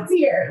 And now it's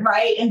here.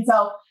 Right. And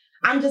so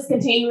I'm just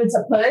continuing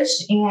to push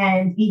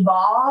and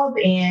evolve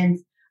and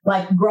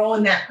like grow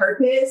in that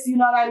purpose. You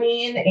know what I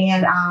mean?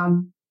 And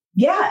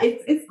yeah,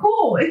 it's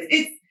cool.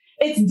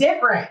 It's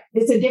different.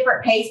 It's a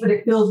different pace, but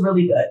it feels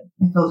really good.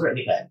 It feels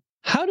really good.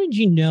 How did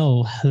you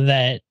know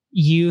that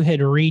you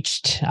had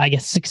reached, I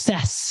guess,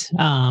 success?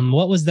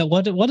 What was that?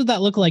 What did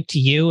that look like to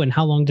you, and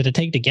how long did it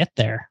take to get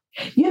there?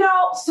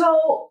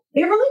 So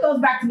it really goes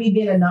back to me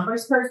being a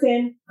numbers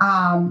person.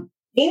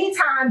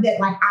 Anytime that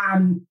like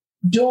I'm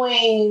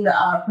doing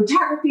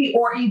photography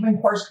or even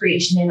course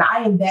creation and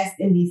I invest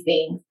in these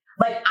things,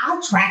 like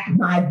I track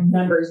my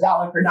numbers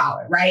dollar for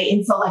dollar, right?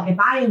 And so like if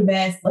I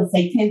invest, let's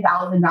say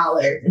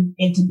 $10,000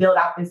 in to build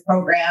out this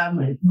program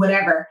and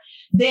whatever,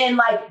 then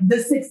like the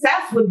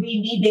success would be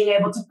me being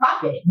able to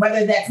profit,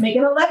 whether that's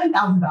making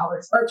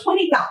 $11,000 or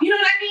 $20,000, you know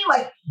what I mean?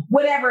 Like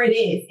whatever it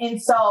is.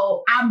 And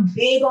so I'm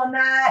big on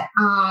that.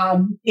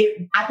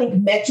 I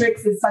think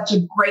metrics is such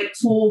a great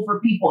tool for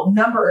people.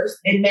 Numbers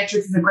and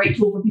metrics is a great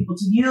tool for people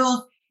to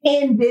use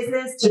in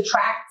business to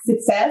track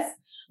success.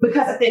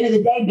 Because at the end of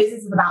the day,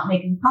 business is about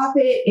making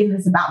profit and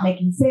it's about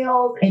making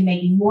sales and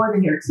making more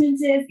than your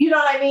expenses. You know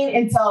what I mean?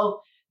 And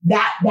so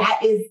that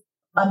is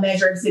a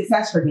measure of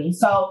success for me.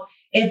 So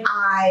if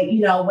I,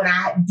 when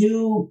I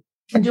do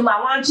my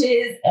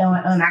launches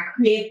and I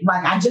create,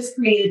 like I just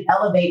created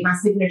Elevate, my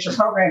signature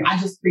program. I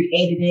just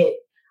created it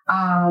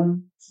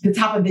the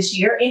top of this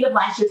year, end of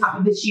last year, top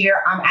of this year.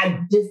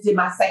 I just did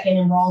my second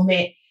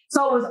enrollment.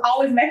 So it was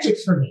always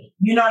metrics for me.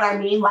 You know what I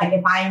mean? Like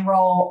if I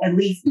enroll at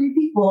least 3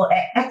 people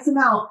at X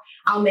amount,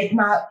 I'll make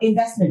my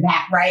investment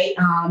back, right?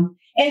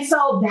 And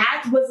so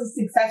that was a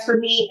success for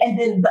me. And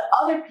then the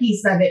other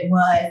piece of it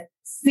was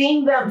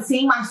seeing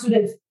my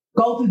students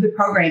go through the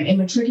program and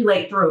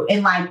matriculate through.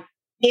 And like,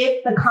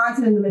 if the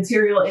content and the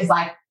material is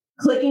like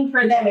clicking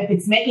for them, if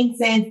it's making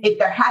sense, if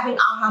they're having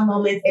aha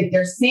moments, if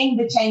they're seeing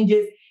the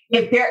changes,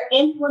 if they're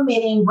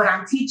implementing what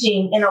I'm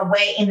teaching in a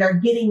way and they're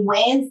getting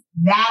wins,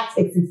 that's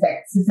a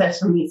success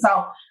for me.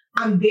 So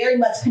I'm very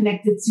much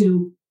connected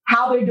to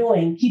how they're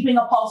doing, keeping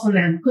a pulse on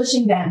them,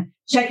 pushing them,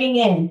 checking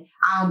in,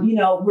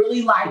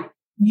 really like,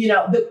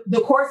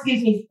 the course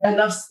gives me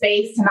enough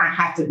space to not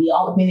have to be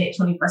all up in it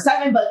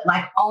 24/7, but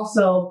like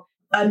also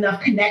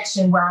enough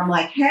connection where I'm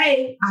like,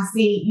 hey, I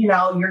see,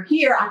 you're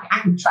here. I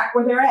can track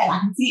where they're at. I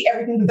can see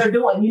everything that they're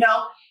doing,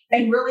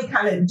 and really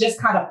kind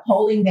of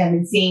polling them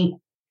and seeing,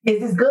 is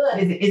this good?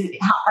 Is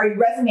it, how are you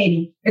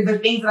resonating? Is there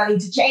things that I need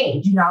to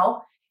change,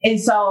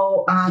 And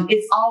so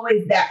it's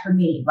always that for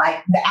me,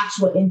 like the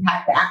actual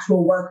impact, the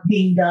actual work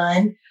being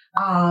done,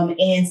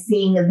 and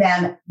seeing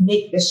them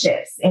make the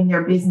shifts and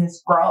their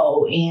business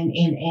grow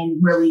and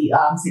really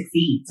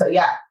succeed. So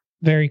yeah.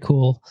 Very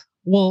cool.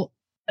 Well,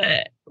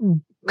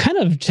 kind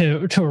of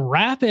to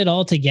wrap it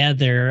all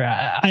together,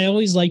 I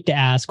always like to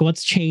ask,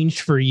 what's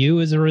changed for you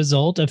as a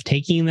result of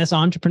taking this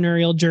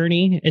entrepreneurial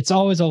journey? It's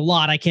always a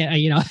lot. I can't,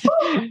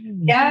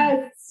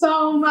 Yes,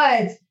 so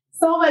much.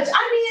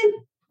 I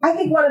mean, I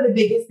think one of the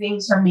biggest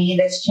things for me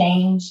that's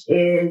changed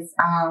is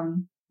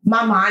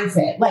my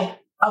mindset. Like,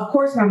 of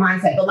course, my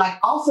mindset, but like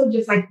also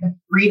just like the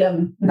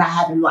freedom that I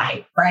have in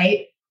life,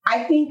 right?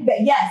 I think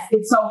that, yes,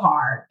 it's so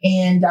hard.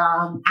 And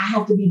I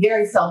have to be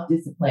very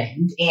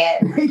self-disciplined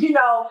and,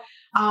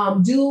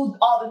 do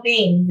all the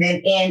things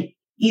and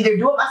either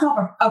do it myself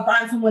or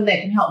find someone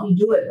that can help me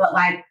do it. But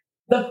like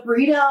the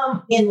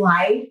freedom in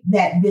life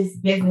that this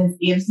business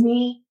gives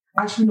me,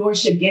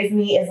 entrepreneurship gives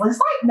me, is it's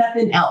like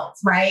nothing else,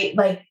 right?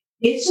 Like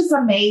it's just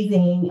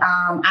amazing.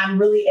 I'm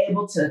really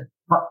able to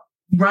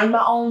run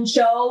my own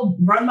show,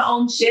 run my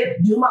own ship,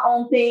 do my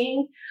own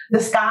thing.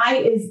 The sky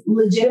is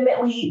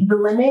legitimately the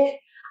limit.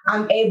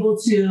 I'm able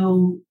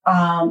to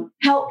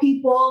help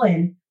people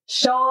and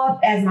show up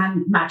as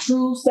my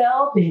true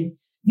self. And,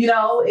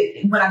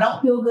 when I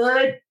don't feel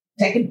good,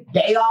 take a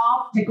day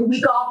off, take a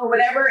week off or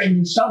whatever,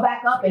 and show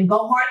back up and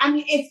go hard. I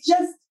mean, it's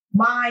just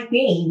my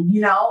thing,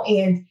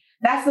 and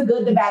that's the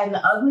good, the bad, and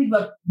the ugly.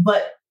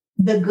 But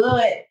the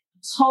good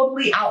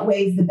totally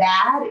outweighs the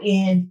bad.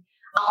 And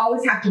I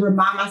always have to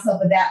remind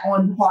myself of that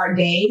on hard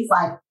days.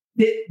 Like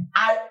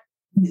I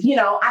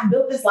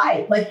built this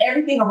life. Like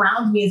everything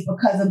around me is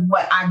because of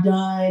what I've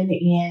done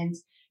and,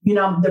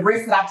 the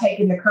risks that I've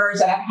taken, the courage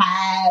that I've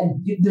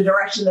had, the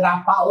direction that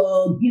I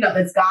followed,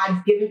 that's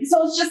God's given me.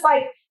 So it's just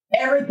like,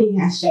 everything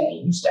has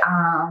changed.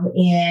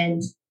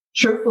 And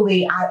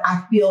truthfully,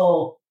 I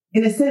feel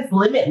in a sense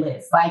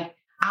limitless. Like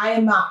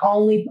I'm the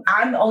only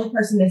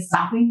person that's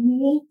stopping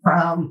me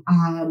from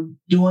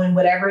doing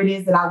whatever it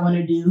is that I want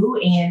to do.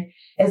 And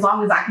as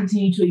long as I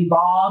continue to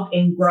evolve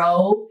and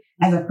grow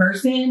as a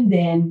person,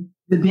 then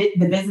the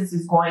business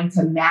is going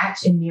to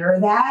match and mirror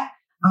that.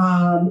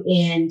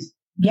 And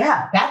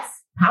yeah, that's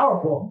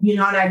powerful. You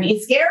know what I mean?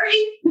 It's scary,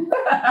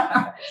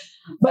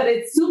 but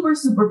it's super,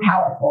 super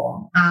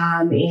powerful.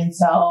 And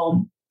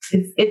so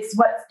it's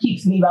what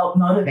keeps me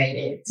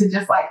motivated to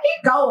just like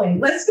keep going.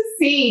 Let's just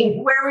see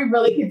where we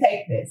really can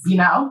take this, you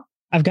know?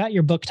 I've got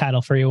your book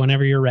title for you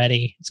whenever you're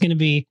ready. It's going to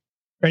be,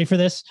 ready for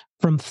this?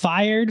 From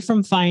Fired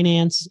from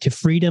Finance to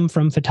Freedom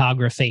from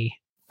Photography.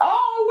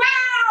 Oh,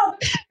 wow.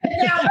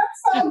 Yeah,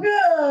 that's so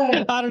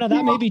good. I don't know.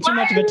 That may be too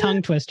much of a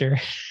tongue twister.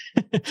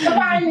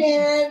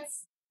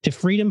 Finance. To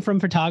Freedom from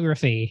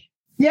Photography.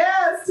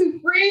 Yes, to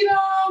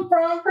freedom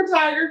from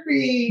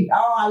photography.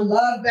 Oh, I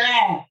love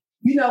that.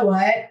 You know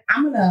what?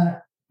 I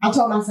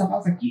told myself, I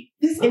was like,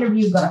 this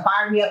interview is going to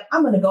fire me up.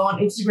 I'm going to go on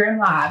Instagram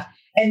Live.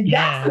 And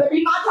that's going to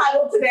be my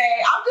title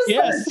today. I'm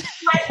just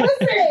like,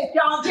 listen,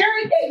 y'all,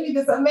 Jerry gave me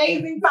this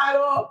amazing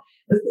title,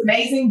 this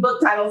amazing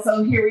book title.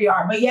 So here we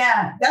are. But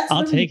yeah,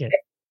 I'll take it.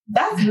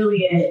 That's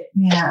really it.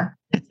 Yeah.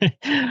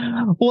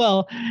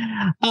 Well,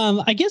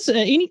 I guess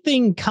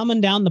anything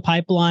coming down the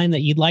pipeline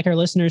that you'd like our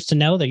listeners to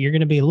know that you're going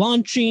to be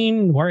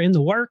launching or in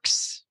the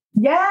works?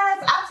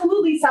 Yes,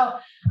 absolutely. So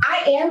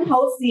I am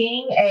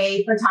hosting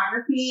a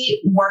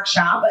photography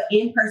workshop, an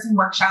in-person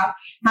workshop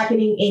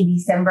happening in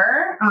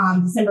December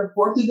 4th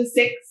through the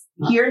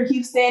 6th here in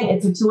Houston.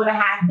 It's a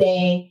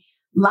 2.5-day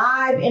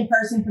live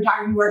in-person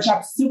photography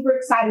workshop. Super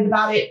excited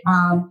about it.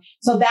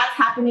 So that's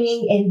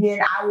happening. And then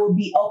I will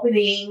be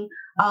opening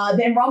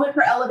the enrollment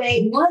for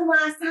Elevate one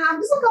last time,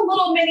 just like a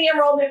little mini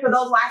enrollment for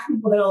those last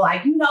people that are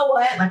like, you know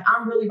what, like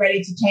I'm really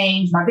ready to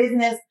change my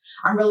business.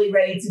 I'm really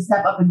ready to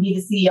step up and be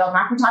the CEO of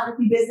my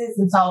photography business.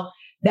 And so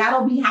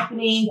that'll be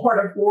happening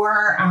quarter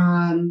 4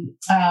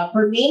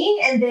 for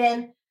me. And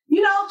then,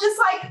 you know, just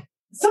like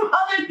some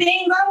other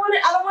things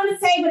I don't want to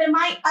say, but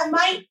I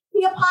might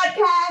be a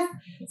podcast.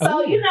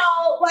 So, you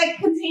know, like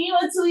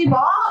continuing to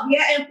evolve,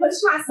 and push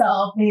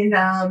myself and,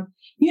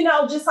 you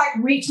know, just like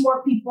reach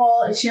more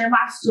people and share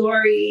my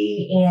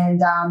story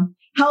and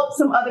help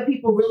some other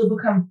people really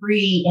become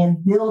free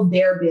and build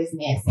their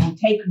business and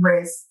take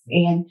risks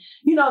and,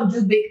 you know,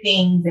 do big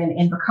things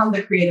and become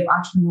the creative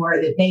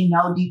entrepreneur that they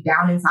know deep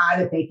down inside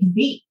that they can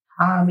be.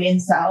 And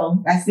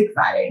so that's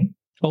exciting.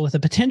 Well, with a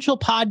potential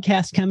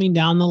podcast coming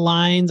down the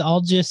lines,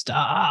 I'll just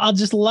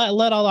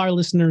let all our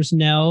listeners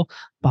know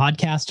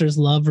podcasters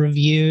love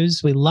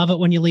reviews. We love it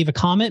when you leave a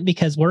comment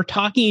because we're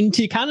talking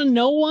to kind of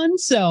no one.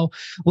 So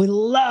we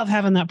love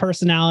having that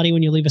personality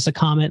when you leave us a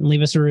comment and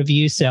leave us a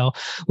review. So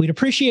we'd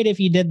appreciate if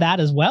you did that,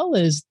 as well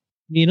as,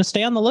 you know,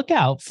 stay on the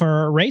lookout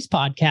for Ray's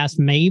podcast.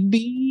 Maybe,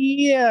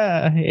 you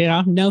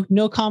know,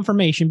 no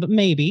confirmation, but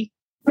maybe.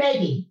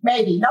 Maybe.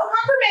 No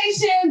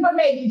confirmation, but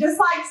maybe. Just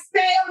like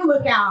stay on the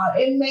lookout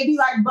and maybe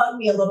like bug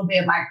me a little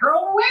bit. Like,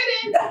 girl, we're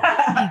waiting.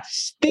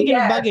 Speaking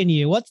of bugging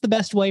you, what's the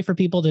best way for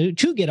people to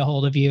get a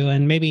hold of you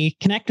and maybe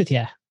connect with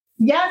you?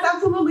 Yes,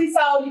 absolutely.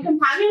 So you can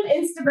find me on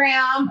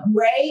Instagram.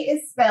 Ray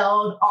is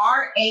spelled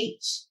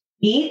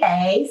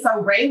RHEA. So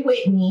Ray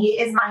Whitney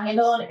is my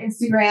handle on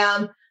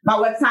Instagram. My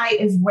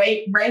website is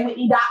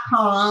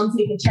raywhitney.com. So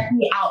you can check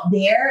me out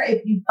there.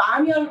 If you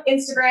find me on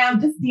Instagram,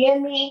 just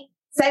DM me.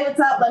 Say what's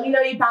up. Let me know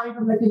you found me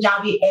from the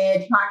Kajabi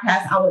Edge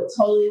podcast. I would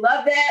totally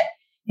love that.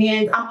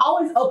 And I'm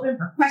always open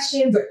for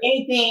questions or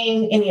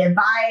anything, any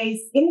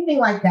advice, anything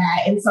like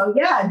that. And so,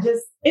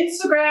 just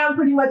Instagram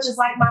pretty much is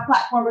like my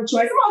platform of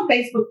choice. I'm on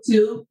Facebook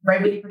too,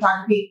 Ray Whitney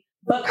Photography.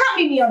 But come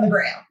meet me on the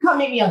gram.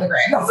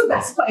 That's the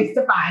best place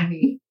to find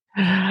me.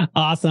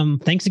 Awesome.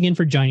 Thanks again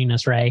for joining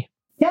us, Ray.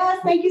 Yes,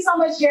 thank you so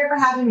much, Jared, for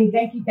having me.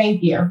 Thank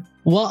you.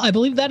 Well, I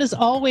believe that is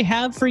all we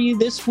have for you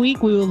this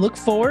week. We will look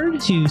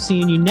forward to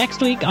seeing you next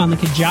week on the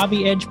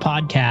Kajabi Edge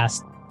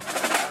podcast.